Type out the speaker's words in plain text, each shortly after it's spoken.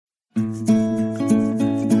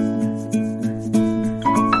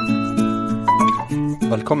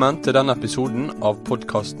Velkommen til denne episoden av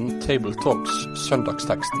podcasten Table Talks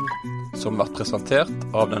Søndagsteksten, som blir presentert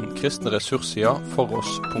av den kristne ressurssiden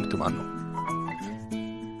foross.no.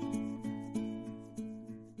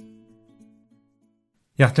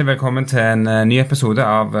 Hjertelig velkommen til en ny episode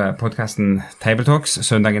av podcasten Table Talks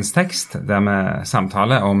Søndagens tekst, der vi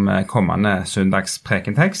samtaler om kommende søndags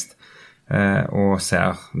prekentekst og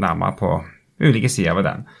ser nærmere på ulike sider ved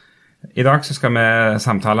den. I dag så skal vi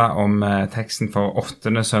samtale om teksten for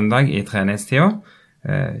 8. søndag i treenighetstida.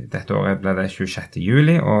 Dette året ble det 26.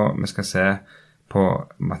 juli, og vi skal se på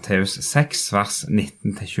Matteus 6, vers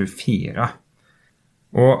 19-24.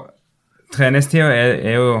 Og treenighetstida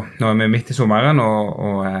er jo, nå er vi midt i sommeren,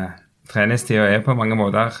 og treenighetstida er på mange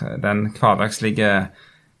måter den hverdagslige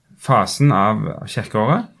fasen av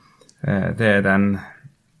kirkeåret. Det er den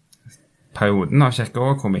perioden av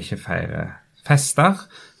kirkeåret hvor vi ikke feirer fester.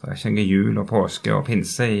 Det er ikke jul og påske og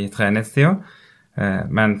pinse i treenighetstida,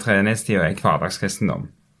 men treenighetstida er hverdagskristendom.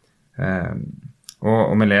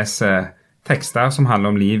 Og vi leser tekster som handler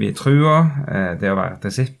om liv i trua, det å være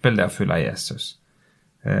disippel, det å følge Jesus.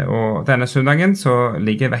 Og denne søndagen så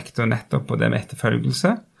ligger vekta nettopp på det med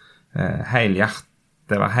etterfølgelse.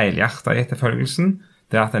 Det var helhjertet i etterfølgelsen,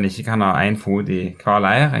 det at en ikke kan ha en fot i hver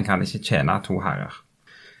leir, en kan ikke tjene to herrer.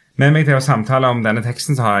 Med meg til å samtale om denne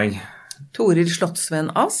teksten så har jeg Toril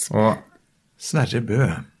Slåttsveen Asp og Sverre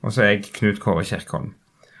Bøe. Og så er jeg Knut Kåre Kirkholm.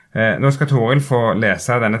 Nå skal Toril få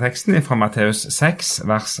lese denne teksten fra Matteus 6,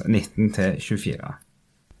 vers 19-24.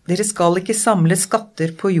 Dere skal ikke samle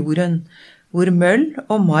skatter på jorden, hvor møll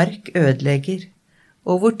og mark ødelegger,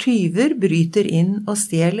 og hvor tyver bryter inn og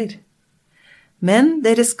stjeler. Men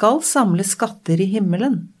dere skal samle skatter i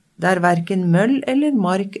himmelen, der hverken møll eller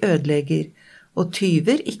mark ødelegger, og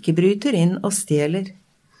tyver ikke bryter inn og stjeler.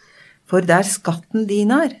 For der skatten din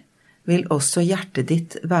er, vil også hjertet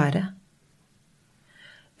ditt være.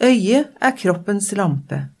 Øyet er kroppens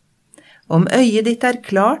lampe. Om øyet ditt er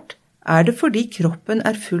klart, er det fordi kroppen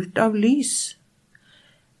er fullt av lys.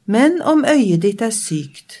 Men om øyet ditt er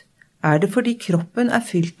sykt, er det fordi kroppen er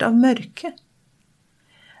fylt av mørke.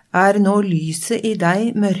 Er nå lyset i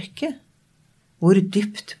deg mørke? Hvor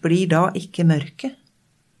dypt blir da ikke mørke?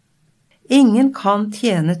 Ingen kan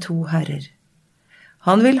tjene to herrer.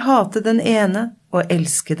 Han vil hate den ene og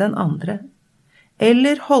elske den andre,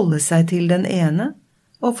 eller holde seg til den ene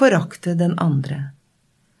og forakte den andre.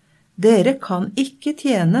 Dere kan ikke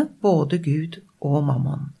tjene både Gud og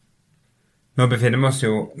Mammon. Nå befinner vi oss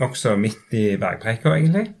jo også midt i bergpreika,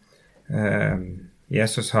 egentlig.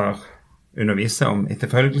 Jesus har undervist om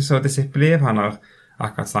etterfølgelse og disippelliv. Han har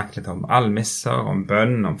akkurat snakket litt om almisser, om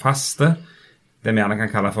bønn, om faste. Det vi gjerne kan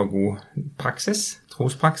kalle for god praksis,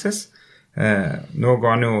 trospraksis. Nå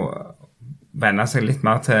går han jo vende seg litt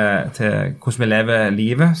mer til hvordan vi lever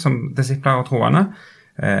livet som disipler og troende,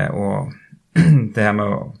 og det her med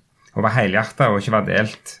å være helhjertet og ikke være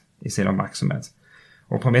delt i sin oppmerksomhet.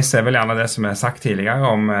 Og premisset er vel gjerne det som er sagt tidligere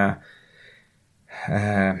om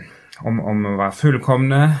å være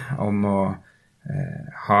fullkomne, om å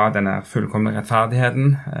ha denne fullkomne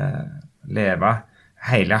rettferdigheten, leve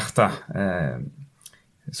helhjertet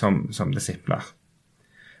som disipler.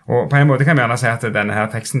 Og på en måte kan vi gjerne si at denne her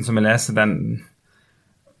teksten som vi leser, den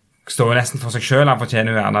står jo nesten for seg selv. Han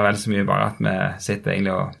fortjener jo gjerne vel så mye bare at vi sitter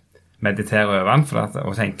egentlig og mediterer over den,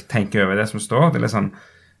 og tenker over det som står. Det er litt sånn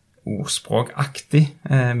ordspråkaktig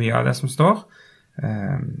mye av det som står,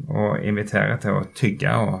 og inviterer til å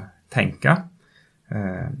tygge og tenke.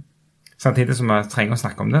 Samtidig som vi trenger å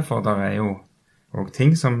snakke om det, for det er jo også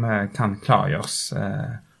ting som kan klargjøres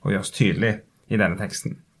og gjøres tydelig i denne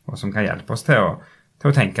teksten, og som kan hjelpe oss til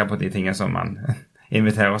å tenke på de tingene som man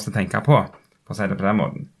inviterer oss til å tenke på, for å si det på den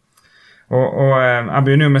måten. Og jeg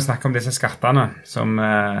begynner jo med å snakke om disse skattene som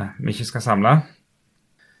vi ikke skal samle.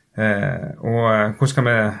 Og hvordan skal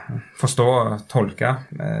vi forstå og tolke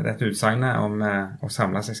dette utsagnet om å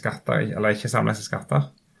samle seg skatter, eller ikke samle seg skatter?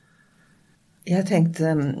 Jeg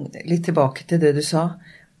tenkte litt tilbake til det du sa.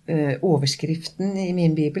 Overskriften i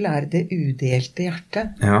min bibel er det udelte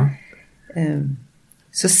hjertet. Ja.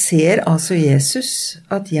 Så ser altså Jesus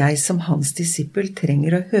at jeg som hans disippel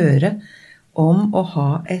trenger å høre om å ha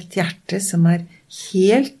et hjerte som er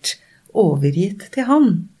helt overgitt til han.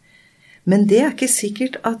 Men det er ikke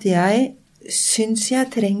sikkert at jeg synes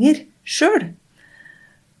jeg trenger selv.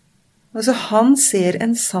 Altså han ser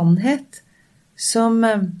en sannhet som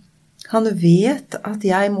han vet at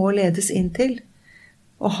jeg må ledes inn til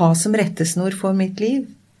og ha som rettesnor for mitt liv.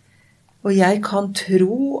 Og jeg kan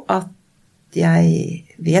tro at jeg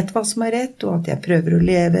vet hva som er rett, og at jeg prøver å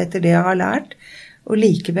leve etter det jeg har lært, og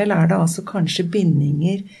likevel det altså kanskje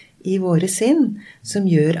bindinger i våre sinn, som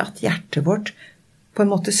gjør at hjertet vårt på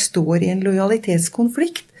en måte står i en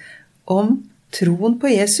lojalitetskonflikt om troen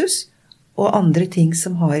på Jesus og andre ting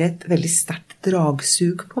som har et veldig sterkt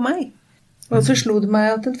dragsug på meg. Og så slo det meg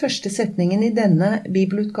at den første setningen i denne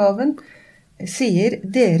bibelutgaven sier,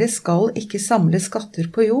 dere skal ikke samle skatter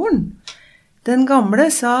på jorden. Den gamle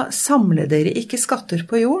sa, samle dere ikke skatter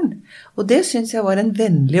på jorden. Og det synes jeg var en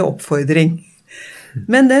vennlig oppfordring.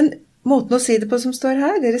 Men den måten å si det på som står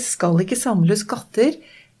her, dere skal ikke samle skatter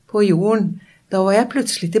på jorden. Da var jeg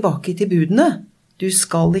plutselig tilbake til budene. Du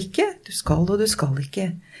skal ikke, du skal og du skal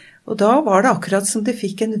ikke. Og da var det akkurat som det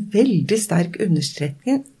fikk en veldig sterk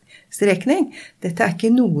understrekning. Dette er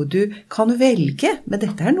ikke noe du kan velge, men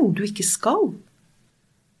dette er noe du ikke skal.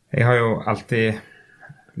 Jeg har jo alltid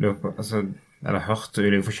lurt på, hørt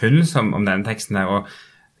ulike forkynnelser om denne teksten her,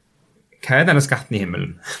 og hva er denne skatten i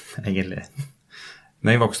himmelen, egentlig?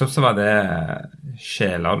 Når jeg vokste opp, så var det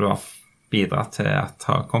sjeler du har bidratt til at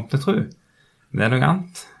har kommet til tro. Det er noe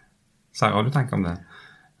annet. Sverre, har du tanker om det?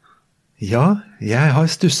 Ja, jeg har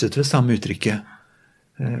stusset ved samme uttrykket.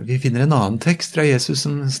 Vi finner en annen tekst fra Jesus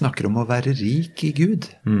som snakker om å være rik i Gud.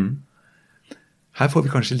 Her får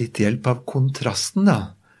vi kanskje litt hjelp av kontrasten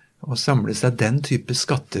da, å samle seg den type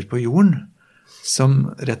skatter på jorden,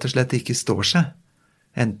 som rett og slett ikke står seg,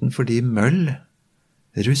 enten fordi møll,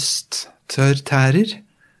 rust, tærer,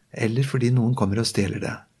 eller fordi noen kommer og stjeler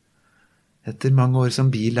det. Etter mange år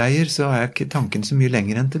som bileier, så er ikke tanken så mye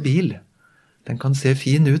lenger enn til bil. Den kan se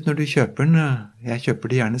fin ut når du kjøper den. Jeg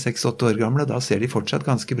kjøper de gjerne 6-8 år gamle, og da ser de fortsatt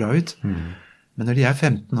ganske bra ut. Men når de er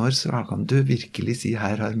 15 år, så kan du virkelig si,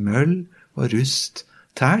 her har møll og rust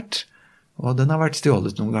tært, og den har vært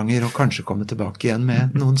stjålet noen ganger, og kanskje kommet tilbake igjen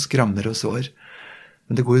med noen skrammer og sår.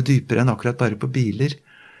 Men det går jo dypere enn akkurat bare på biler.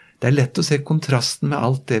 Det er lett å se kontrasten med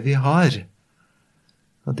alt det vi har.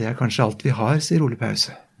 Og det er kanskje alt vi har, sier Ole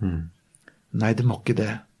Pause. Nei, det må ikke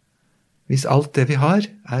det. Hvis alt det vi har,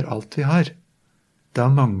 er alt vi har, da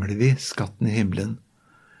mangler vi skatten i himmelen.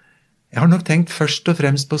 Jeg har nok tenkt først og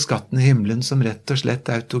fremst på skatten i himmelen som rett og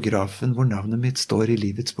slett autografen hvor navnet mitt står i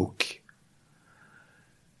livets bok.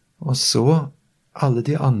 Og så alle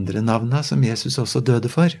de andre navnene som Jesus også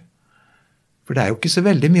døde for. For det er jo ikke så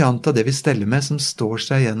veldig mye annet av det vi steller med som står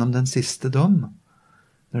seg gjennom den siste dom.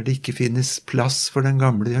 Når det ikke finnes plass for den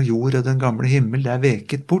gamle jord og den gamle himmel, det er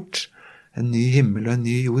veket bort. En ny himmel og en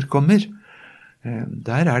ny jord kommer.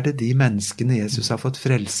 Der er det de menneskene Jesus har fått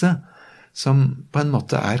frelse, som på en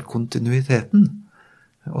måte er kontinuiteten.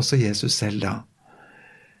 Også Jesus selv da.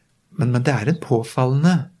 Men det er en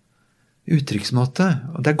påfallende uttrykksmåte,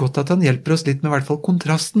 og det er godt at han hjelper oss litt med i hvert fall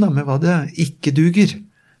kontrasten da, med hva det ikke duger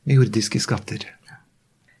med jordiske skatter.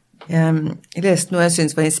 Jeg leste noe jeg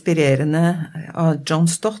synes var inspirerende av John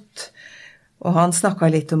Stott, og han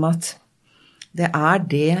snakket litt om at det er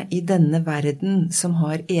det i denne verden som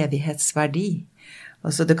har evighetsverdi.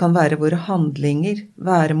 Altså det kan være våre handlinger,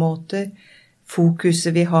 væremåter,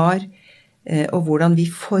 fokuset vi har, og hvordan vi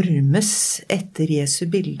formes etter Jesu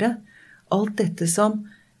bilde. Alt dette som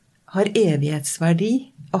har evighetsverdi,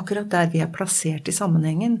 akkurat der vi er plassert i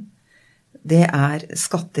sammenhengen, det er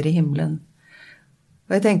skatter i himmelen.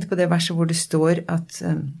 Og jeg tenkte på det verset hvor det står at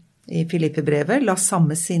i Filippebrevet, la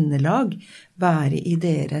samme sinnelag være i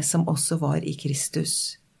dere som også var i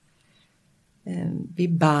Kristus. Vi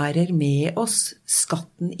bærer med oss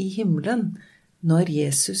skatten i himmelen når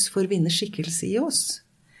Jesus får vinne skikkelse i oss.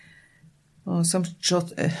 Og som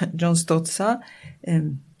John Stott sa,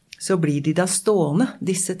 så blir de da stående,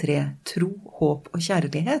 disse tre, tro, håp og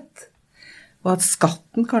kjærlighet. Og at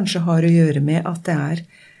skatten kanskje har å gjøre med at det er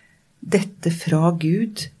dette fra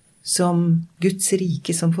Gud, som Guds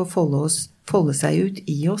rike som får folde seg ut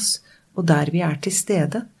i oss, og der vi er til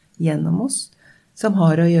stede gjennom oss, som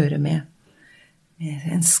har å gjøre med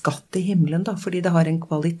en skatt i himmelen, da, fordi det har en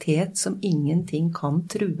kvalitet som ingenting kan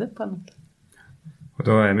true på en måte. Og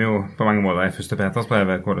da er vi jo på mange måter i 1.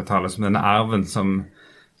 Petersbrevet, hvor det tales om denne arven som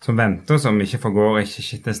venter, som ikke forgår, ikke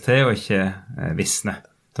skittes til og ikke visner.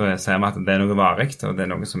 Da ser vi at det er noe varigt, og det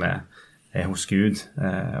er noe som er hos Gud.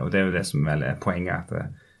 Og det er jo det som vel er poenget,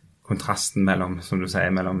 at kontrasten mellom, som du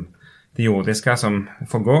sier, mellom det jordiske som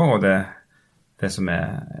forgår, og det som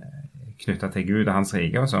er knyttet til Gud og hans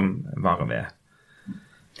rike, og som varer ved.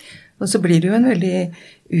 Og så blir det jo en veldig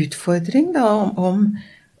utfordring da,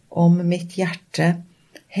 om mitt hjerte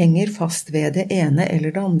henger fast ved det ene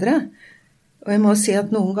eller det andre. Og jeg må si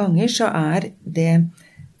at noen ganger så er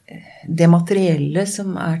det materielle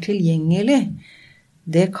som er tilgjengelig,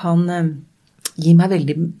 det kan gi meg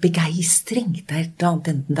veldig begeistring. Det er et eller annet,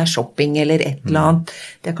 enten det er shopping eller et eller annet.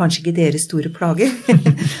 Det er kanskje ikke deres store plager.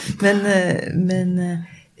 men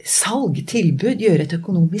salg, tilbud, gjøre et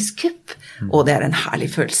økonomisk kupp. Og det er en herlig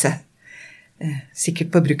følelse.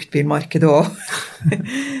 sikkert på bruktbilmarkedet også.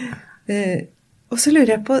 Og så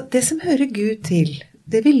lurer jeg på, det som hører Gud til,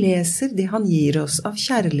 det vi leser, det han gir oss av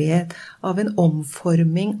kjærlighet, av en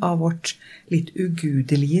omforming av vårt litt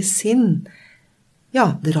ugudelige sinn,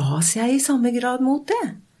 ja, dras jeg i samme grad mot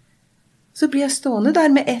det? Så blir jeg stående der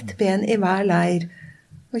med ett ben i hver leir,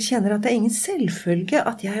 og kjenner at det er ingen selvfølge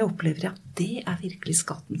at jeg opplever at det er virkelig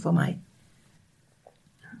skatten for meg.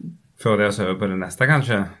 Før det å se på det neste,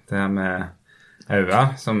 kanskje, det her med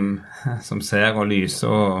øyne som ser og lyser,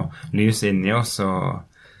 og lys inni oss, og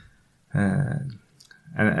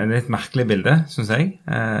en litt merkelig bilde, synes jeg,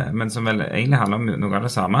 men som vel egentlig handler om noe av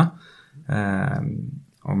det samme,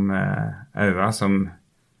 om øyne som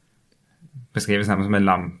beskrives nærmest som en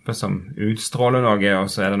lampe som utstråler noe, og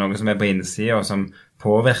så er det noe som på innsiden, og som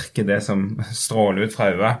påvirker det som stråler ut fra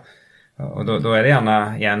øyne. Og da er det gjerne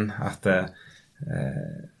igjen at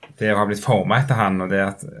det å ha blitt formet etter han, og det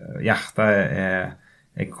at hjertet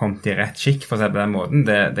er kommet i rett skikk, for å si det på den måten,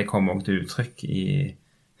 det kommer også til uttrykk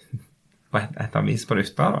på et avis på det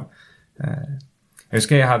ytre. Jeg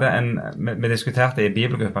husker vi diskuterte i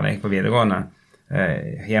bibelgruppen jeg gikk på videregående,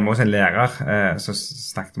 hjemme hos en lærer, så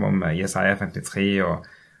snakket vi om Jesaja 53, og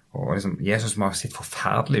liksom, Jesus må ha sett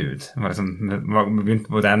forferdelig ut. Vi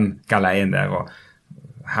begynte på den galeien der, og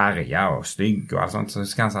herja og stygg og alt sånt, så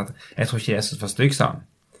husker han sa at jeg tror ikke Jesus var stygg, sa han,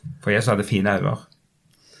 for Jesus hadde fine øyne.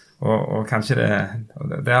 Og kanskje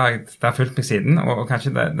det har fulgt meg siden, og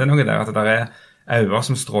kanskje det er noe der at det er øyne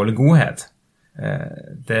som stråler godhet.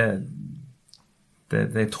 Det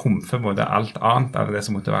trumfer både alt annet av det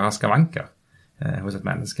som måtte være skavanker hos et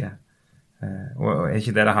menneske. Og er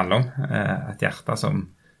ikke det handler om? Et hjerte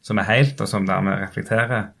som er helt, og som dermed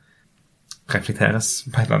reflekteres på et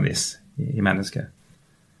eller annet vis i mennesket.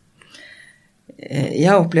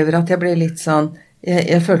 Jeg opplever at jeg ble litt sånn,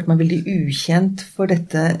 jeg følte meg veldig ukjent for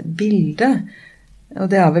dette bildet. Og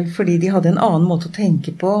det er vel fordi de hadde en annen måte å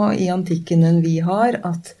tenke på i antikken enn vi har,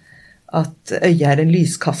 at øyet er en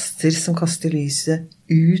lyskaster som kaster lyset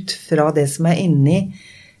ut fra det som er inni,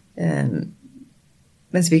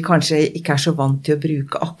 mens vi kanskje ikke er så vant til å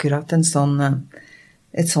bruke akkurat et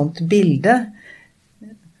sånt bilde.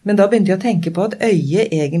 Men da begynte jeg å tenke på at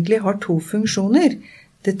øyet egentlig har to funksjoner.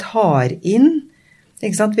 Det tar inn,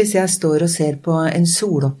 ikke sant? Hvis jeg står og ser på en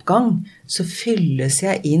soloppgang, så fylles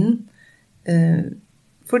jeg inn,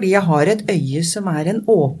 fordi jeg har et øye som er en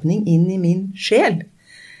åpning inn i min sjel.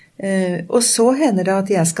 Og så hender det at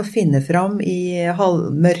jeg skal finne fram i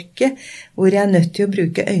halvmørket, hvor jeg er nødt til å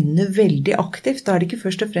bruke øynene veldig aktivt. Da er det ikke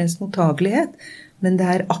først og fremst mottagelighet, men det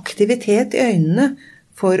er aktivitet i øynene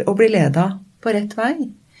for å bli ledet på rett vei.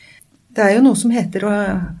 Det er jo noe som heter å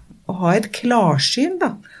ha et klarsyn, da,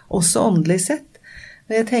 også åndelig sett.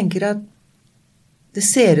 Og jeg tenker at det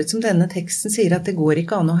ser ut som denne teksten sier at det går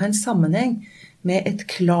ikke an å ha en sammenheng med et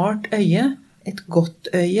klart øye, et godt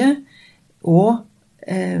øye, og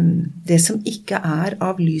det som ikke er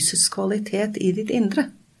av lysets kvalitet i ditt indre.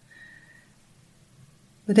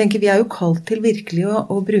 Jeg tenker vi er jo kalt til virkelig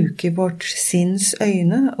å bruke vårt sinns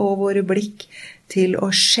øyne og våre blikk til å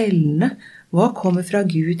skjelne hva kommer fra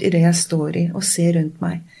Gud i det jeg står i og ser rundt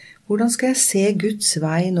meg. Hvordan skal jeg se Guds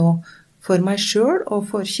vei nå for meg selv og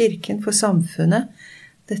for kirken, for samfunnet?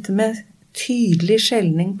 Dette med tydelig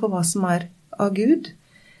skjelning på hva som er av Gud,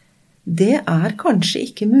 det er kanskje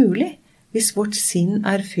ikke mulig hvis vårt sinn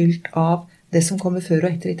er fylt av det som kommer før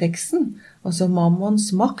og etter i teksten, altså Mammons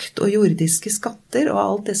makt og jordiske skatter og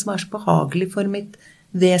alt det som er så behagelig for mitt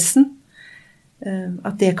vesen,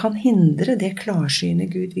 at det kan hindre det klarsynet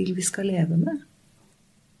Gud vil vi skal leve med.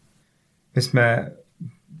 Hvis vi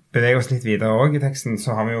beveger oss litt videre også i teksten,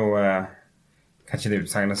 så har vi jo kanskje det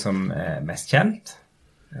utsagnet som er mest kjent,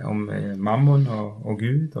 om Mammon og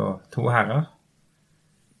Gud og to herrer.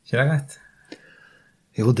 Ikke det rett?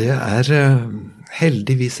 Jo, det er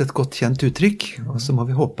heldigvis et godt kjent uttrykk, og så må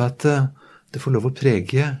vi håpe at det får lov å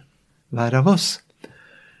prege hver av oss.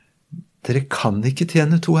 Dere kan ikke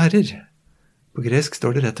tjene to herrer. På gresk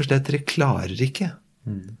står det rett og slett, dere klarer ikke.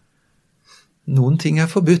 Noen ting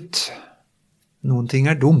er forbudt, noen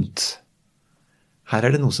ting er dumt. Her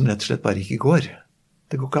er det noe som rett og slett bare ikke går.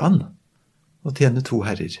 Det går ikke an å tjene to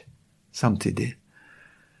herrer samtidig.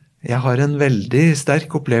 Jeg har en veldig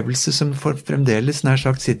sterk opplevelse som fremdeles nær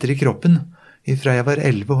sagt sitter i kroppen, ifra jeg var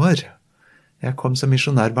 11 år. Jeg kom som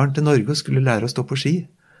misjonærbarn til Norge og skulle lære å stå på ski.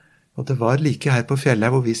 Og det var like her på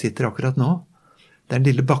Fjellhaug hvor vi sitter akkurat nå. Den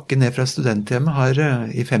lille bakken ned fra studenthjemmet har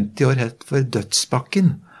i 50 år hett for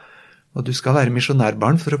Dødsbakken. Og du skal være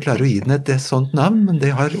misjonærbarn for å klare å gi den et sånt navn, men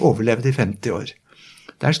det har overlevd i 50 år.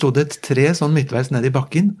 Der stod det et tre sånn midtveis ned i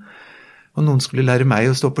bakken, og noen skulle lære meg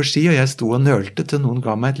å stå på ski, og jeg sto og nølte til noen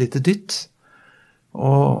ga meg et lite dytt.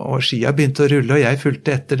 og skia begynte å rulle, og jeg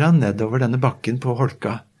fulgte etter da nedover denne bakken på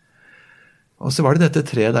holka. Og så var det dette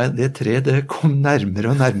treet der, det treet det kom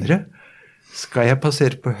nærmere og nærmere. Skal jeg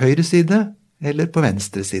passere på høyre side, eller på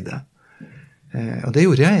venstre side? Og det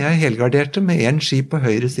gjorde jeg. Jeg helgarderte med en ski på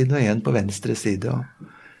høyre side og en på venstre side, og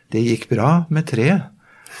det gikk bra med treet,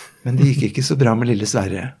 men det gikk ikke så bra med lille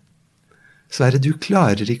Sverre. Sverre, du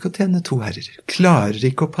klarer ikke å tjene to herrer. Klarer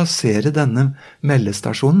ikke å passere denne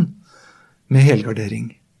meldestasjonen med helgardering.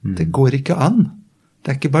 Det går ikke an.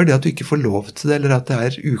 Det ikke bare det at du ikke får lov til det, eller at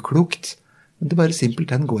det uklokt, men det bare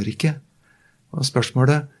simpelthen går ikke. Og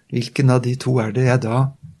spørsmålet, hvilken av de to det jeg da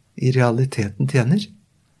i realiteten tjener?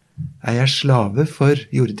 Jeg slave for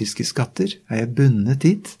jordiske skatter? Jeg bundet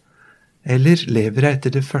dit? Eller lever jeg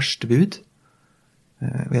etter det første bud?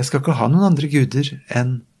 Og jeg skal ikke ha noen andre guder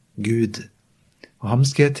enn Gud. Og ham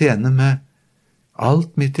skal jeg tjene med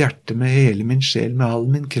alt mitt hjerte, med hele min sjel, med all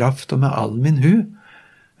min kraft og med all min hu.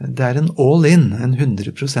 Det en all in, en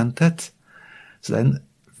 100%-het. Så det en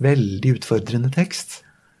veldig utfordrende tekst.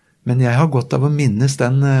 Men jeg har godt av å minnes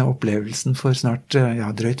den opplevelsen for snart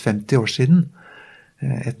drøyt 50 år siden.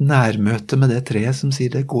 Et nærmøte med det treet som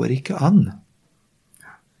sier det går ikke an.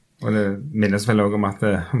 Og det minnes vel også om at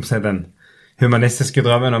den humanistiske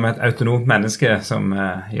drømmen om et autonomt menneske som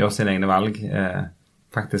gjør sine egne valg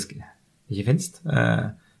faktisk ikke finnes.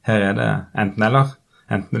 Her det enten eller.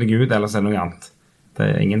 Enten det Gud, eller så det noe annet. Det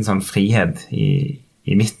ingen sånn frihet i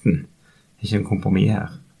midten. Ikke en kompromiss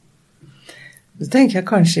her. Så tenker jeg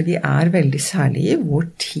kanskje vi veldig særlig i vår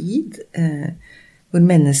tid, hvor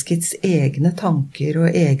menneskets egne tanker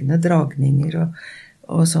og egne dragninger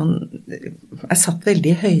og sånn satt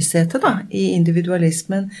veldig i høysetet da, i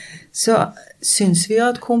individualismen, så synes vi jo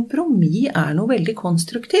at kompromiss noe veldig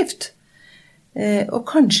konstruktivt. Og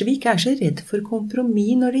kanskje vi ikke så redd for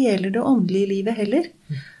kompromiss når det gjelder det åndelige livet heller.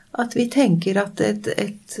 At vi tenker at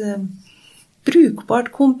et brukbart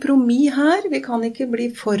kompromiss her, vi kan ikke bli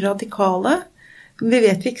for radikale, men vi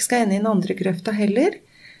vet vi ikke skal ende i den andre grøfta heller.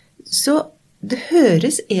 Så det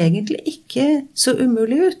høres egentlig ikke så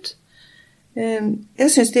umulig ut.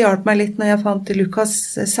 Jeg synes det hjalp meg litt når jeg fant Lukas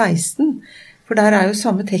 16, for der jo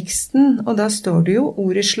samme teksten, og da står det jo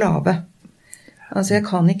ordet slave. Altså, jeg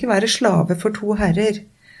kan ikke være slave for to herrer.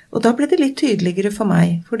 Og da ble det litt tydeligere for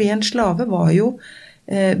meg, fordi en slave var jo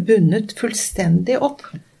bundet fullstendig opp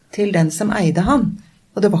til den som eide han.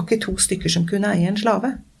 Og det var ikke to stykker som kunne eie en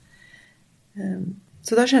slave.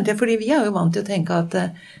 Så da skjønte jeg, fordi vi jo vant til å tenke at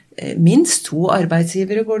minst to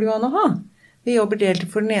arbeidsgivere går det jo an å ha. Vi jobber delt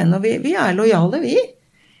for den ene, og vi lojale, vi.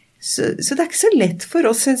 Så det ikke så lett for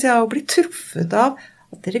oss, synes jeg, å bli truffet av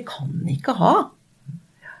at dere kan ikke ha.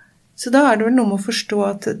 Så da det vel noe med å forstå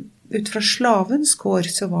at ut fra slavens kår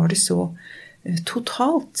så var det så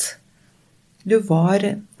totalt. Du var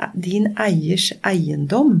din eiers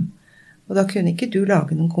eiendom, og da kunne ikke du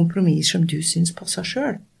lage noen kompromiss som du synes på seg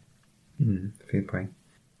selv. Fint poeng.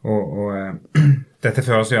 Og dette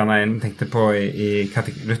føres jo gjerne en tenkte på i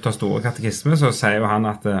Luthers store katekisme, så sier jo han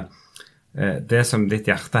at det som ditt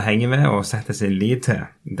hjerte henger ved og setter sin lit til,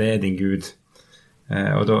 det din Gud.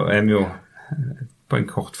 Og da vi jo på en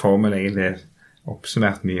kort formel egentlig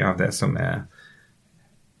oppsummert mye av det som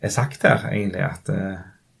sagt her, egentlig, at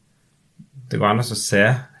det går an å se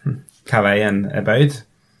hva veien bøyd,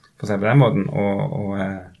 for å si på den måten, og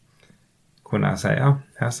kunne si, ja,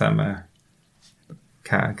 her ser vi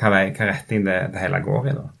hva retning det hele går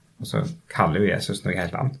i da. Og så kaller jo Jesus noe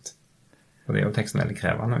helt annet. Og det jo teksten veldig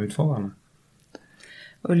krevende og utfordrende.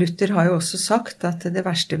 Og Luther har jo også sagt at det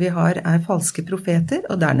verste vi har falske profeter,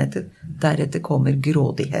 og deretter kommer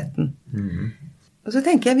grådigheten. Og så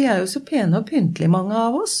tenker jeg, vi jo så pene og pyntelige mange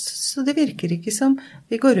av oss, så det virker ikke som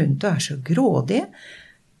vi går rundt og så grådige.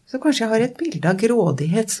 Så kanskje jeg har et bilde av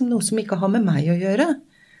grådighet som noe som ikke har med meg å gjøre.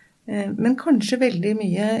 Men kanskje veldig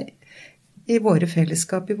mye i våre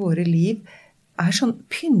fellesskap, i våre liv, sånn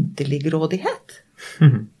pyntelig grådighet.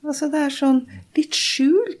 Altså det sånn litt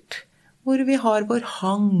skjult, hvor vi har vår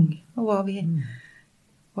hang, og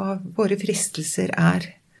hva våre fristelser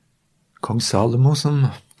Kong Salomo som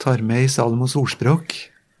tar med i Salomos ordspråk: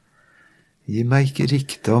 gi meg ikke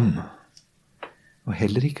rikdom, og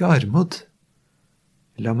heller ikke armod.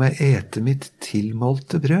 La meg ete mitt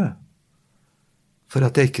tilmålte brød, for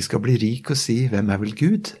at jeg ikke skal bli rik og si, hvem vel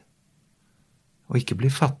Gud? Og ikke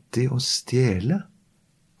bli fattig og stjele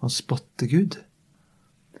og spotte Gud.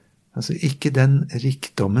 Altså ikke den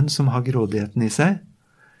rikdommen som har grådigheten i seg,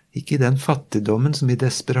 ikke den fattigdommen som i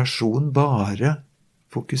desperasjon bare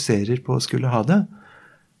fokuserer på å skulle ha det,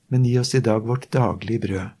 men gi oss i dag vårt daglige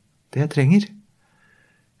brød. Det jeg trenger.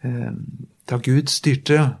 Da Gud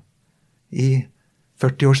styrte i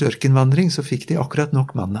 40 års ørkenvandring, så fikk de akkurat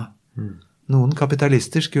nok manna. Noen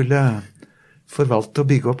kapitalister skulle forvalte og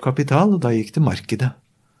bygge opp kapital, og da gikk det markedet.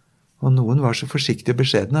 Og noen var så forsiktige og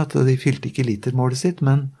beskjedne at de fylte ikke litermålet sitt,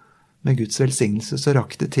 men med Guds velsignelse så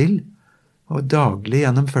rakk det til. Og daglig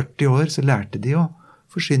gjennom 40 år så lærte de å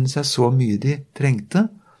forsyne seg så mye de trengte,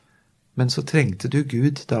 men så trengte du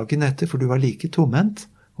Gud dagen etter, for du var like tomhendt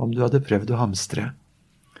om du hadde prøvd å hamstre.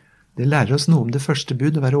 Det lærer oss noe om det første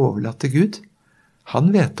bud, å være overlatt til Gud. Han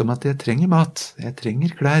vet om at jeg trenger mat, jeg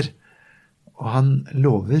trenger klær, og han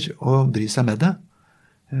lover å bry seg med det.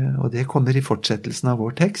 Og det kommer i fortsettelsen av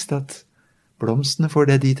vår tekst, at blomstene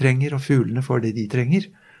får det de trenger, og fuglene får det de trenger.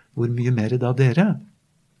 Hvor mye mer da dere?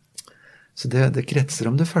 Så det kretser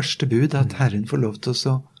om det første bud, at Herren får lov til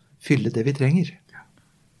å fylle det vi trenger.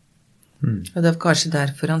 Og det kanskje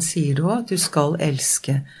derfor han sier det også, at du skal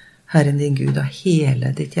elske Herren din Gud av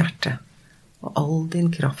hele ditt hjerte, og all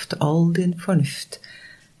din kraft, all din fornuft.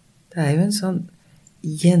 Det jo en sånn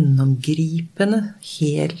gjennomgripende,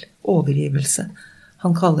 hel overgivelse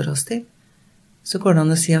han kaller oss til. Så går det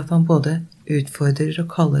an å si at han både utfordrer og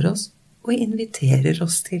kaller oss, og inviterer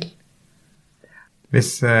oss til.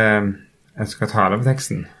 Hvis jeg skal tale på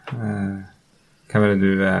teksten, hva vil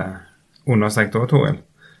du understreke da, Toril?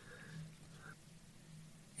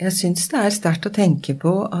 Jeg synes det sterkt å tenke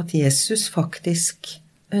på at Jesus faktisk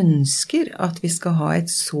ønsker at vi skal ha et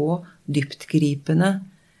så dyptgripende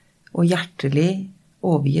og hjertelig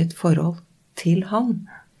overgitt forhold til han.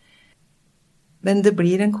 Men det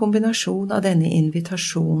blir en kombinasjon av denne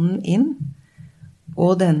invitasjonen inn,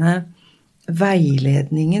 og denne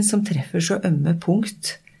veiledningen som treffer så ømme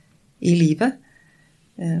punkt i livet.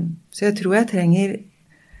 Så jeg tror jeg trenger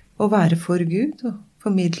å være for Gud, og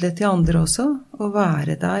formidle til andre også, og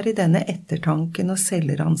være der i denne ettertanken og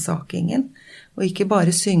selvransakingen, og ikke bare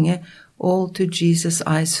synge «All to Jesus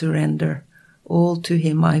I surrender, all to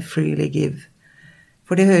him I freely give».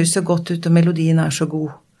 For det høres så godt ut, og melodien så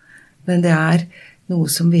god. Men det noe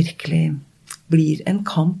som virkelig blir en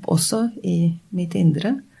kamp også i mitt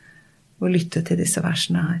indre, å lytte til disse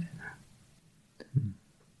versene her.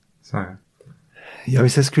 Ja,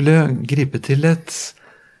 hvis jeg skulle gripe til et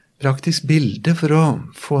praktisk bilde for å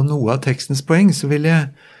få noe av tekstens poeng, så vil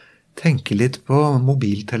jeg tenke litt på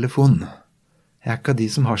mobiltelefon. Jeg ikke av de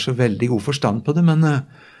som har så veldig god forstand på det, men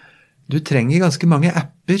du trenger ganske mange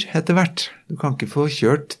apper etter hvert. Du kan ikke få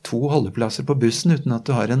kjørt 2 holdeplasser på bussen uten at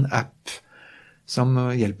du har en app som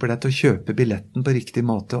hjelper deg til å kjøpe billetten på riktig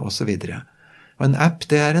måte, og så videre. Og en app,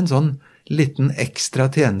 det en sånn liten ekstra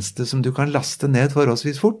tjeneste som du kan laste ned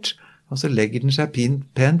forholdsvis fort, og så legger den seg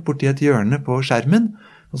pent borti et hjørne på skjermen,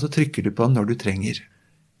 og så trykker du på den når du trenger.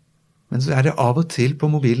 Men så det av og til på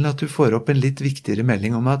mobilen at du får opp en litt viktigere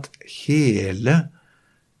melding om at hele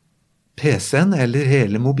PC-en eller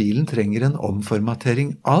hele mobilen trenger en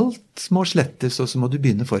omformatering. Alt må slettes, og så må du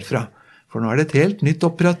begynne forfra. For nå det et helt nytt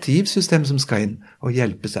operativsystem som skal inn og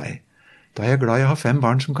hjelpe seg. Da jeg glad jeg har 5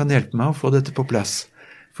 barn som kan hjelpe meg å få dette på plass.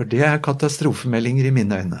 For det katastrofemeldinger i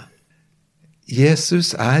mine øyne.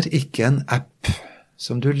 Jesus ikke en app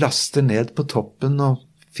som du laster ned på toppen og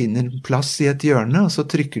finner plass i et hjørne, og så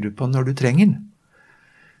trykker du på når du trenger den.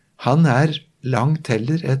 Han langt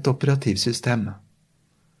heller et operativsystem.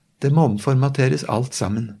 Det må omformateres alt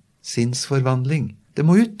sammen. Sinnsforvandling. Det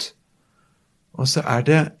må ut. Og så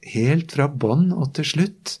det helt fra bånn og til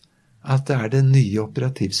slutt at det det nye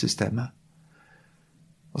operativsystemet.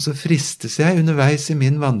 Og så fristes jeg underveis i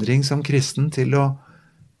min vandring som kristen til å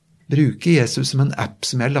bruke Jesus som en app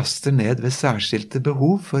som jeg laster ned ved særskilte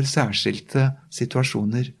behov for særskilte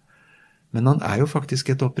situasjoner. Men han jo faktisk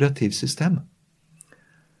et operativsystem.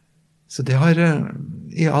 Så det har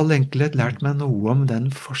i all enkelhet lært meg noe om den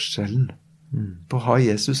forskjellen på å ha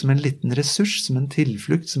Jesus som en liten ressurs, som en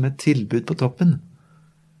tilflukt, som et tilbud på toppen,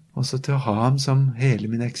 og så til å ha ham som hele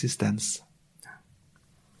min eksistens.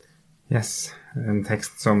 Yes, en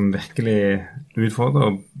tekst som virkelig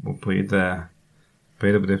utfordrer og bryter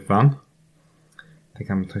på dypt vann. Det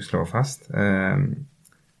kan vi trygt slå fast.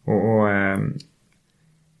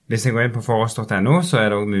 Hvis jeg går inn på foross.no, så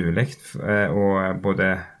det også mulig å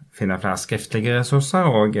både finne flere skriftlige ressurser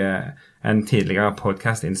og en tidligere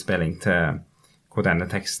podcast-innspilling til hvor denne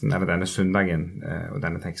teksten, eller denne søndagen og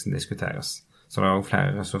denne teksten diskuteres. Så det også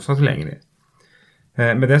flere ressurser tilgjengelig.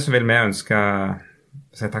 Med det så vil vi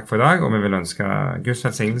si takk for i dag, og vi vil ønske Guds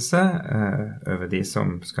velsignelse over de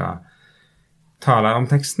som skal tale om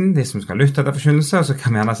teksten, de som skal lytte etter forkynnelse, og så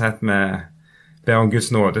kan vi gjerne si at vi ber om Guds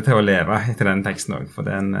nåde til å leve etter denne teksten også, for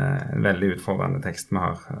det en veldig utfordrende tekst vi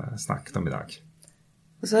har snakket om i dag.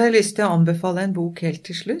 Og så har jeg lyst til å anbefale en bok helt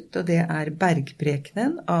til slutt, og det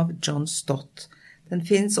Bergprekenen av John Stott. Den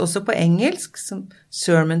finnes også på engelsk som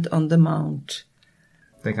Sermon on the Mount.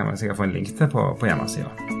 Det kan man sikkert få en link til på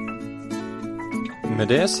hjemmesiden. Med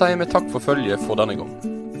det sier vi takk for følget for denne gang.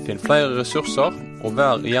 Finn flere ressurser, og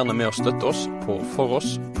vær gjerne med å støtte oss på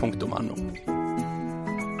foross.no.